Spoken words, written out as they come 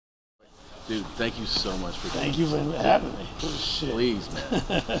Dude, thank you so much for doing Thank you for having me. Shit. Please,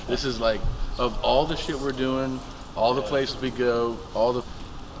 man. This is like, of all the shit we're doing, all the places we go, all the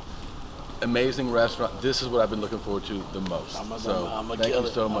amazing restaurants, this is what I've been looking forward to the most. Thank you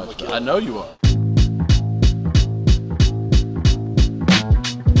so much. I know you are.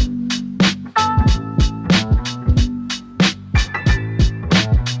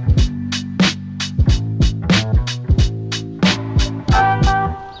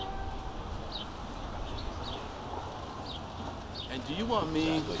 Do you want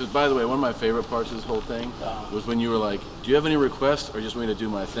me, because by the way, one of my favorite parts of this whole thing was when you were like, do you have any requests or just want me to do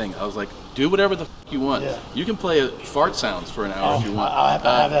my thing? I was like, do whatever the f you want. Yeah. You can play fart sounds for an hour if you want. I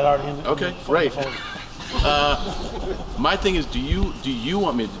have that already in the Okay, great. My thing is, do you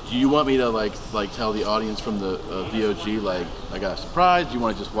want me to like tell the audience from the VOG like I got a surprise? Do you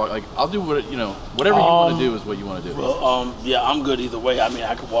want to just walk? Like I'll do what whatever you want to do is what you want to do. Well, yeah, I'm good either way. I mean,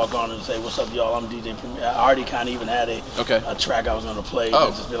 I could walk on and say, "What's up, y'all? I'm DJ Premier." I already kind of even had a track I was gonna play.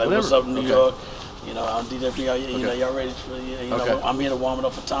 Just be like, whatever. "What's up, New York?" You know, I'm DJ Premier. You know, y'all ready for know? I'm here to warm it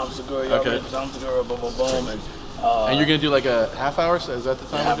up for Tom Segura. Y'all ready for Tom Segura? Boom, boom, boom. And you're gonna do like a half hour? Is that the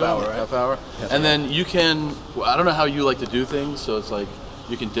time? Half hour, right? Half hour. And then you can. I don't know how you like to do things, so it's like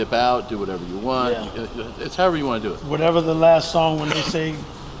you can dip out, do whatever you want. Yeah. It's however you want to do it. Whatever the last song when they say,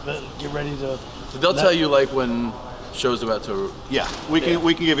 get ready to. So they'll tell you like when show's about to. Yeah, we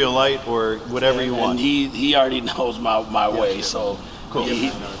can give you a light or whatever you want. And he already knows my way, so. Cool.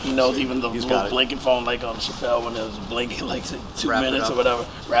 He knows even the little blinking phone like on Chappelle when it was blinking like 2 minutes or whatever.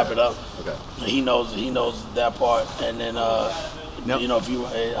 Wrap it up. Okay. He knows that part, and then you know, if you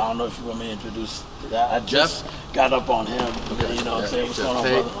I don't know if you want me to introduce that. I just got up on him. Okay. You know what I'm saying? What's going on,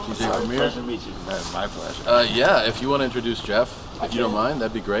 brother? Pleasure to meet you. My pleasure. Yeah, if you want to introduce Geoff, if you don't mind,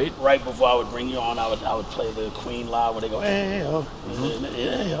 that'd be great. Right before I would bring you on, I would play the Queen live where they go, hey, oh,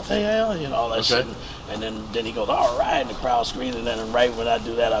 hey, you know, all that shit. And then he goes, all right, and the crowd screams, and then right when I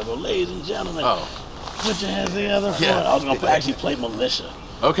do that, I go, ladies and gentlemen, put your hands together. Yeah. I was going to actually play Militia.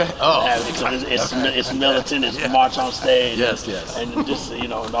 Okay. Oh. It's militant. It's march on stage. Yes. And just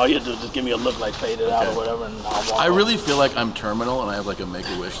all you do is just give me a look like fade it out or whatever, and I'll walk. I really feel like I'm terminal, and I have like a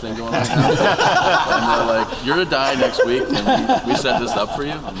Make-A-Wish thing going on. And they're like, "You're to die next week, and we set this up for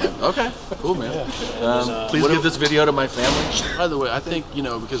you." I'm like, "Okay, cool, man. Please give this video to my family." By the way, I think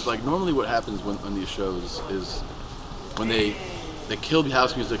because like normally what happens when these shows is when they kill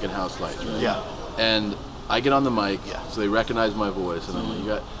house music and house lights, right? Yeah. And I get on the mic, so they recognize my voice, and I'm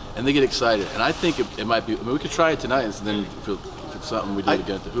like, and they get excited. And I think it might be. I mean, we could try it tonight, and then if it's something we do it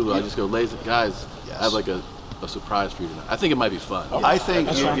again at the Hulu, I just go, "Ladies, guys, I have like a surprise for you tonight." I think it might be fun. I think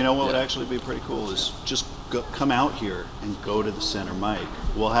you know what would actually be pretty cool is just come out here and go to the center mic.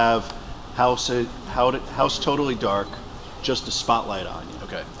 We'll have house totally dark, just a spotlight on you.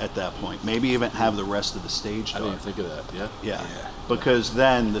 Okay. At that point, maybe even have the rest of the stage dark. I didn't think of that. Yeah. Because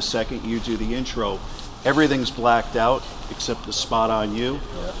then the second you do the intro, everything's blacked out except the spot on you.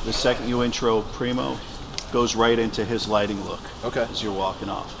 Yeah. The second you intro Primo, goes right into his lighting look. Okay. As you're walking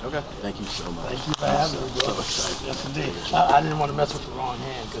off. Okay. Thank you so much. Thank you for having me. So excited. Yes, indeed. I didn't want to mess with the wrong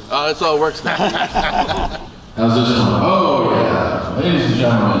hand. It's all works now. How's this one? Oh yeah, ladies and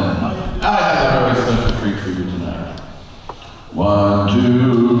gentlemen, I have a very special treat for you tonight. 1,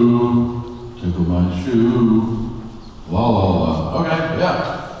 2, tickle my shoe. La la la. Okay,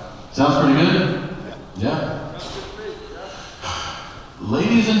 yeah. Sounds pretty good. Yeah.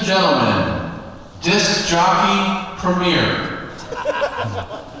 Ladies and gentlemen, Disc Jockey Premiere.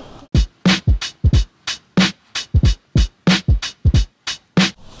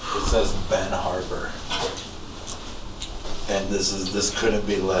 It says Ben Harper. And this couldn't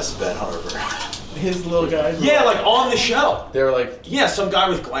be less Ben Harper. His little guys. Yeah, like on the show. They were like, yeah, some guy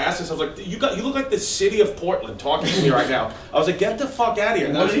with glasses. I was like, you look like the city of Portland talking to me right now. I was like, get the fuck out of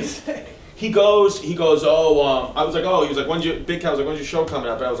here. What did he say? He goes, oh, I was like, oh, he was like, Big Cal was like, when's your show coming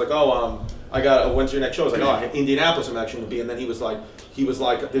up? And I was like, oh, when's your next show? I was like, oh, Indianapolis I'm actually gonna be. And then he was like,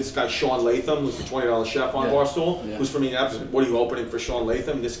 this guy Sean Latham, who's the $20 chef on Barstool, who's from Indianapolis. What are you opening for Sean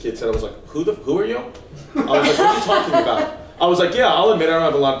Latham? And this kid said, I was like, who are you? I was like, what are you talking about? I was like, yeah, I'll admit I don't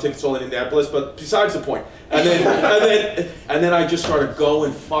have a lot of tickets sold in Indianapolis, but besides the point. And then I just started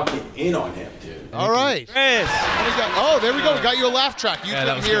going fucking in on him, dude. All right. Chris. Oh, there we go. We got you a laugh track. You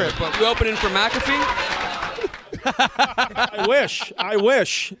couldn't hear it, but we opening for McAfee. I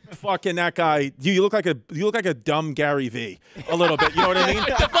wish. Fucking that guy. You look like a dumb Gary V. A little bit. You know what I mean?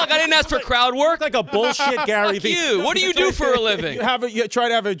 What the fuck? I didn't ask for crowd work. Like a bullshit Gary V. You. What do you do for a living? You try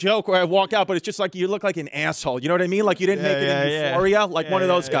to have a joke where I walk out, but it's just like you look like an asshole. You know what I mean? Like you didn't make it in Euphoria, like one of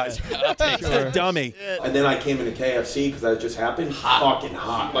those guys. Just a dummy. And then I came into KFC because that just happened. Fucking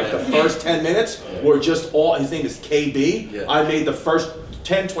hot. Like the first 10 minutes were just all. His name is KB. I made the first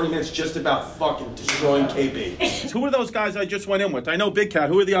 10, 20 minutes just about fucking destroying KB. Who are those guys I just went in with? I know Big Cat.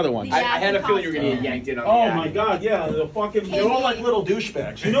 Who are the other ones? I had a feeling you were going to get yanked in on Oh my God, yeah. They're all like little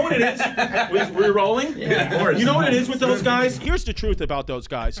douchebags. You know what it is? We're rolling? Yeah, of course. You know what it is with those guys? Here's the truth about those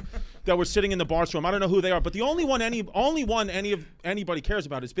guys that were sitting in the bar room. I don't know who they are, but the only one anybody cares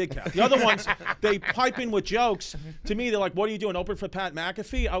about is Big Cat. The other ones, they pipe in with jokes. To me, they're like, what are you doing, open for Pat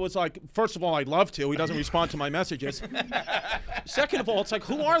McAfee? I was like, first of all, I'd love to. He doesn't respond to my messages. Second of all, it's like,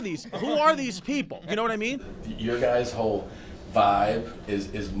 who are these people? You know what I mean? Your guys' whole vibe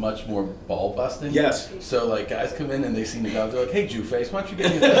is much more ball busting. Yes. So like guys come in and they see the guys, they're like, hey Jewface, why don't you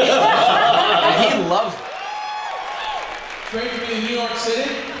get me a and he loves it. Great to be in New York City.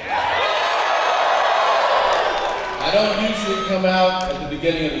 I don't usually come out at the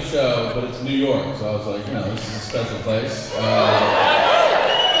beginning of the show, but it's New York, so I was like, this is a special place.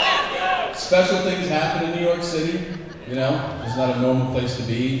 Special things happen in New York City. It's not a normal place to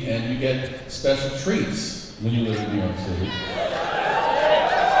be, and you get special treats when you live in New York City.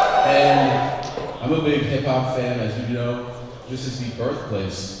 And I'm a big hip-hop fan, as you know. This is the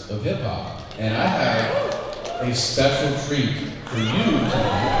birthplace of hip-hop. And I have a special treat for you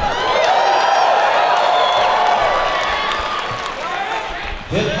tonight.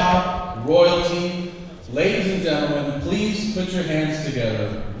 Hip-hop royalty. Ladies and gentlemen, please put your hands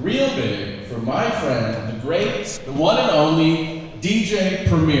together real big for my friend, the great, the one and only DJ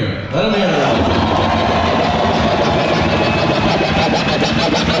Premier. Let him hear it.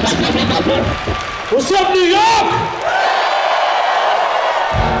 What's up, New York?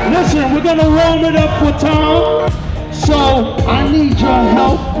 Listen, we're gonna warm it up for Tom. So I need your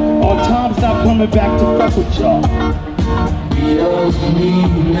help, or Tom's not coming back to fuck with y'all.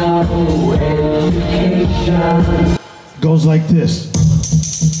 Goes like this.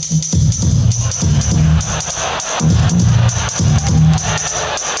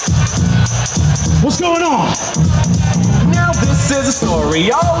 What's going on? Now this is a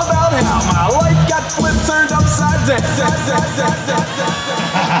story all about how my life got flipped, turned upside down.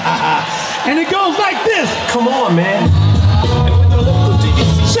 And it goes like this. Come on, man.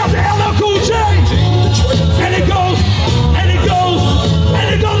 Shout to LL Cool J. And it goes, and it goes,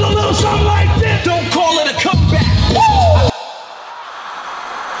 and it goes a little something like this. Don't call it a comeback. Woo!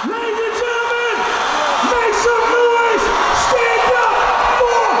 Ladies and gentlemen, make some noise. Stand up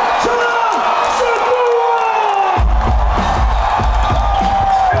for Tom Segura.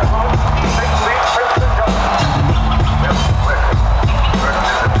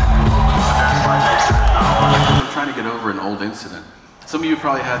 I'm trying to get over an old incident. Some of you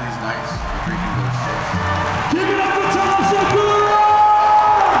probably had these nights drinking those shits. Give it up for Tom Segura!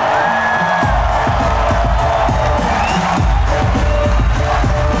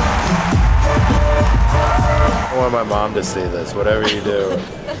 I want my mom to see this, whatever you do.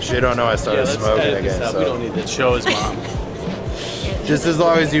 She don't know I started smoking again. So. We don't need that. Show his mom. Just as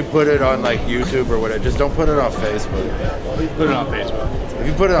long as you put it on like YouTube or whatever, just don't put it on Facebook. Put it on Facebook. If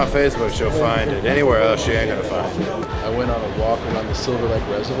you put it on Facebook, she'll find it. Anywhere else, she ain't gonna find it. I went on a walk around the Silver Lake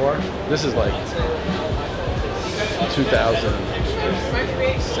Reservoir. This is like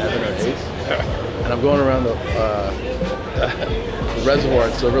 2007 or 8. And I'm going around the reservoir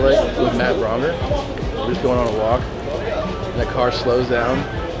at Silver Lake with Matt Bronger. We're just going on a walk. And that car slows down,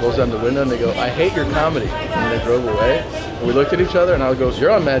 rolls down the window, and they go, I hate your comedy. And they drove away. And we looked at each other, and I go,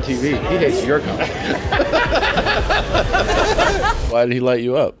 you're on Mad TV. He hates your comedy. Why did he light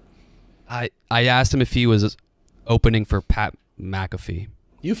you up? I asked him if he was opening for Pat McAfee.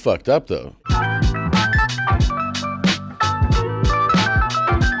 You fucked up, though.